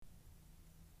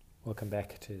Welcome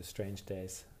back to the Strange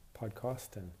Days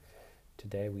podcast, and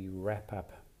today we wrap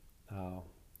up our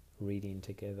reading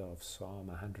together of Psalm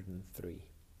 103.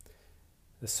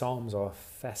 The Psalms are a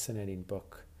fascinating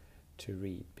book to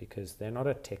read because they're not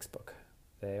a textbook.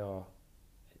 They are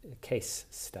case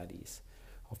studies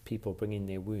of people bringing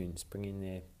their wounds, bringing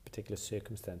their particular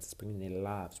circumstances, bringing their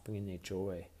lives, bringing their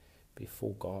joy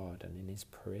before God and in His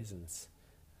presence,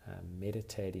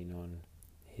 meditating on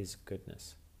His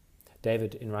goodness.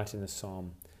 David, in writing the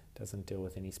psalm, doesn't deal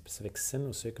with any specific sin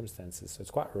or circumstances, so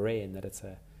it's quite rare in that it's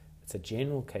a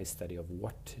general case study of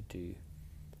what to do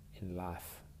in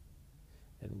life.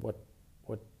 And what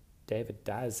David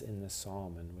does in the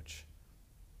psalm, and which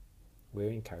we're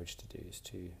encouraged to do, is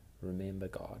to remember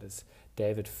God. As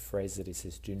David phrases it, he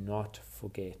says, "Do not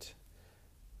forget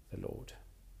the Lord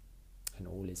and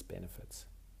all His benefits."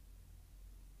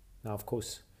 Now, of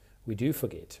course, we do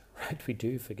forget, right? We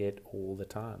do forget all the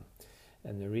time.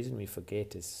 And the reason we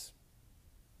forget is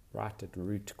right at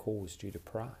root cause due to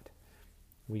pride.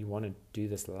 We want to do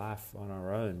this life on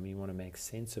our own. We want to make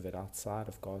sense of it outside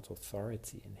of God's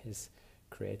authority and His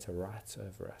creator rights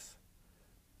over us.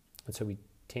 And so we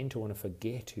tend to want to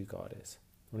forget who God is.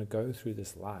 We want to go through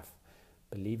this life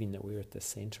believing that we're at the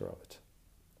center of it.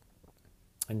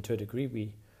 And to a degree,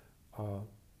 we are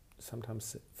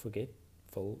sometimes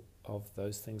forgetful of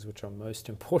those things which are most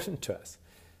important to us.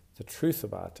 The truth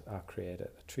about our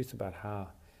Creator, the truth about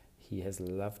how He has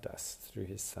loved us through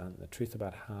His Son, the truth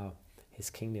about how His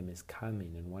kingdom is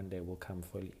coming and one day will come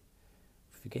fully.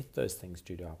 We forget those things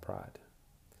due to our pride.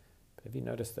 But have you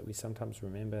noticed that we sometimes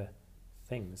remember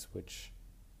things which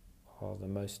are the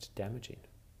most damaging?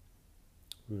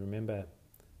 We remember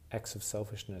acts of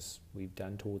selfishness we've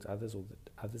done towards others or that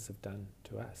others have done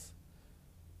to us.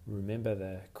 Remember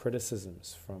the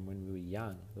criticisms from when we were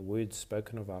young, the words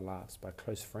spoken of our lives by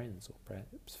close friends or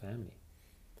perhaps family.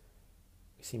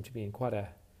 We seem to be in quite a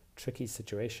tricky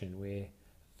situation where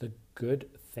the good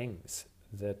things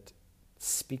that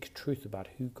speak truth about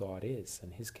who God is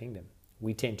and His kingdom,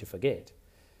 we tend to forget.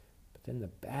 But then the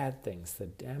bad things, the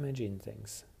damaging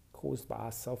things caused by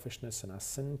our selfishness and our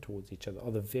sin towards each other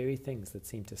are the very things that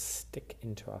seem to stick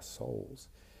into our souls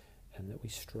and that we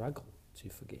struggle to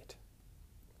forget.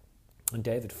 And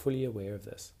David, fully aware of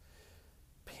this,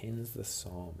 pens the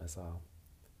psalm as our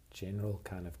general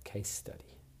kind of case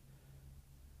study,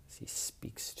 as he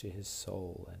speaks to his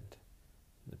soul and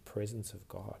in the presence of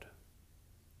God,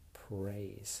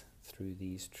 prays through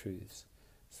these truths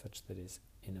such that his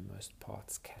innermost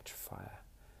parts catch fire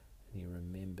and he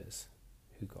remembers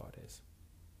who God is.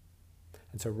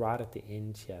 And so right at the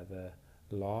end here, the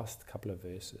last couple of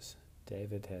verses,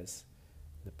 David has,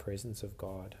 in the presence of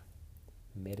God,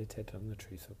 meditate on the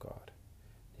truth of God.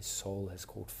 His soul has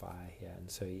caught fire here,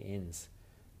 and so he ends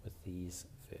with these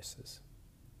verses.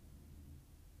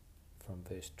 From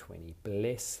verse 20,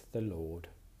 "Bless the Lord,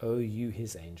 O you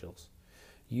His angels,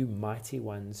 you mighty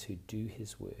ones who do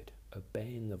His word,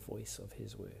 obeying the voice of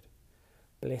His word.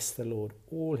 Bless the Lord,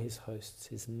 all His hosts,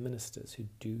 His ministers who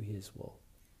do His will.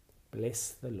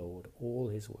 Bless the Lord, all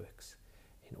His works,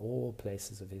 in all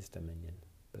places of His dominion.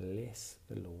 Bless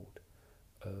the Lord,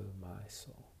 O my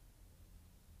soul."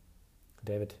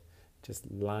 David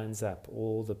just lines up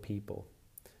all the people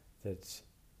that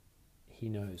he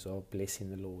knows are blessing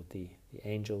the Lord, the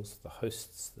angels, the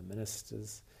hosts, the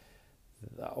ministers,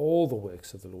 all the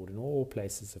works of the Lord in all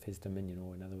places of His dominion,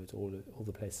 or in other words, all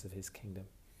the places of His kingdom.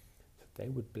 That they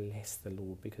would bless the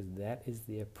Lord, because that is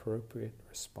the appropriate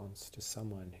response to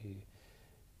someone who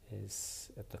is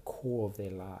at the core of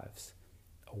their lives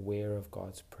aware of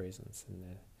God's presence and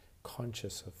they're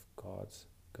conscious of God's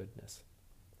goodness.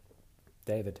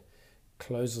 David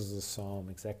closes the psalm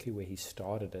exactly where he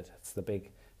started it. It's the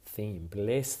big theme.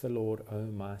 Bless the Lord, O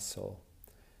my soul.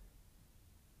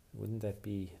 Wouldn't that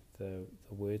be the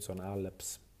words on our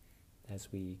lips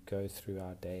as we go through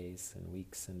our days and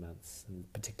weeks and months,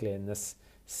 and particularly in this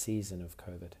season of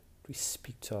COVID? We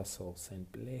speak to our soul saying,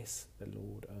 "Bless the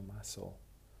Lord, O my soul."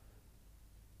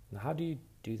 Now, how do you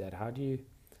do that? How do you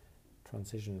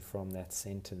transition from that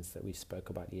sentence that we spoke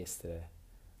about yesterday,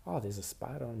 "Oh, there's a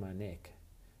spider on my neck,"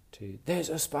 to "There's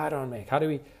a spider on my neck"?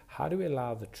 How do we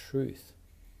allow the truth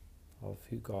of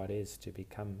who God is to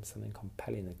become something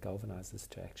compelling that galvanizes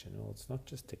to action? Well, it's not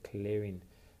just declaring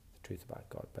the truth about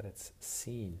God, but it's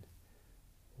seeing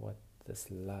what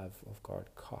this love of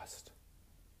God cost.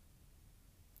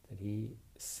 That He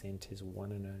sent His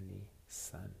one and only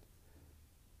Son.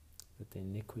 That the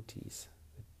iniquities,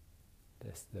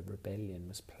 the rebellion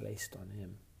was placed on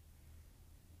Him.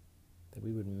 That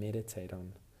we would meditate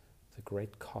on the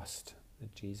great cost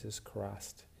that Jesus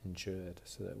Christ endured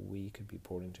so that we could be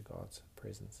brought into God's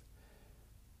presence.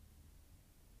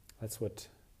 That's what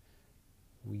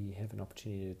we have an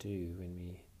opportunity to do when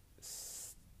we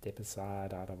step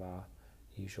aside out of our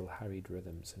usual hurried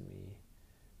rhythms and we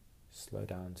slow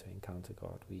down to encounter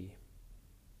God. We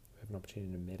have an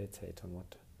opportunity to meditate on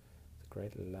what the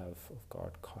great love of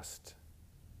God cost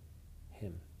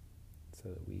him so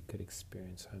that we could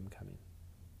experience homecoming.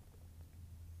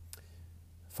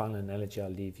 Final analogy I'll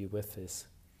leave you with is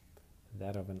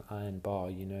that of an iron bar.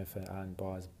 You know, if an iron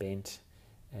bar is bent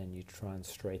and you try and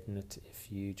straighten it, if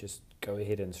you just go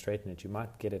ahead and straighten it, you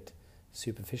might get it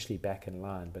superficially back in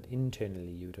line, but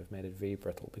internally you would have made it very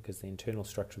brittle because the internal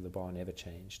structure of the bar never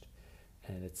changed,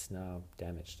 and it's now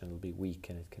damaged and it'll be weak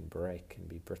and it can break and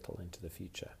be brittle into the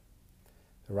future.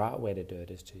 The right way to do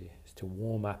it is to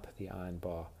warm up the iron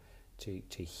bar, to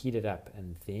heat it up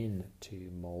and then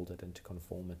to mold it and to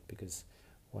conform it, because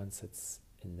once it's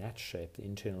in that shape, the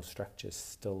internal structure is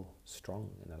still strong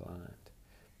and aligned.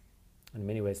 In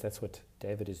many ways, that's what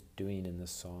David is doing in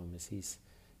this psalm, is he's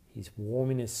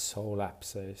warming his soul up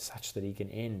such that he can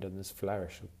end on this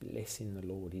flourish of blessing the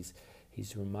Lord.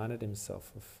 He's reminded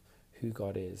himself of who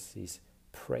God is. He's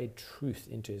prayed truth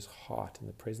into his heart in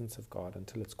the presence of God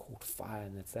until it's caught fire,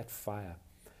 and it's that fire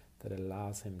that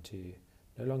allows him to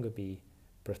no longer be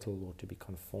brittle or to be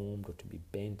conformed or to be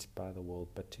bent by the world,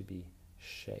 but to be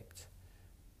shaped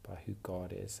by who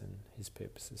God is and his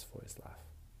purposes for his life.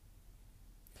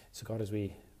 So God, as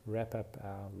we wrap up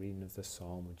our reading of this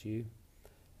psalm, would you,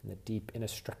 in the deep inner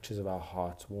structures of our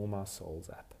hearts, warm our souls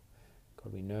up.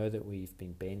 God, we know that we've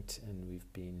been bent and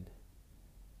we've been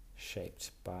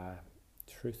shaped by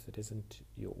truth that isn't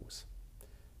yours.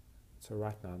 So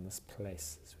right now in this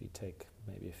place, as we take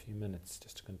maybe a few minutes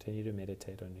just to continue to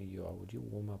meditate on who you are, would you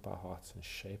warm up our hearts and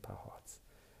shape our hearts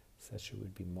such that we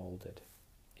would be molded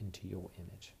into your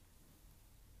image.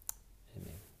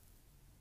 Amen.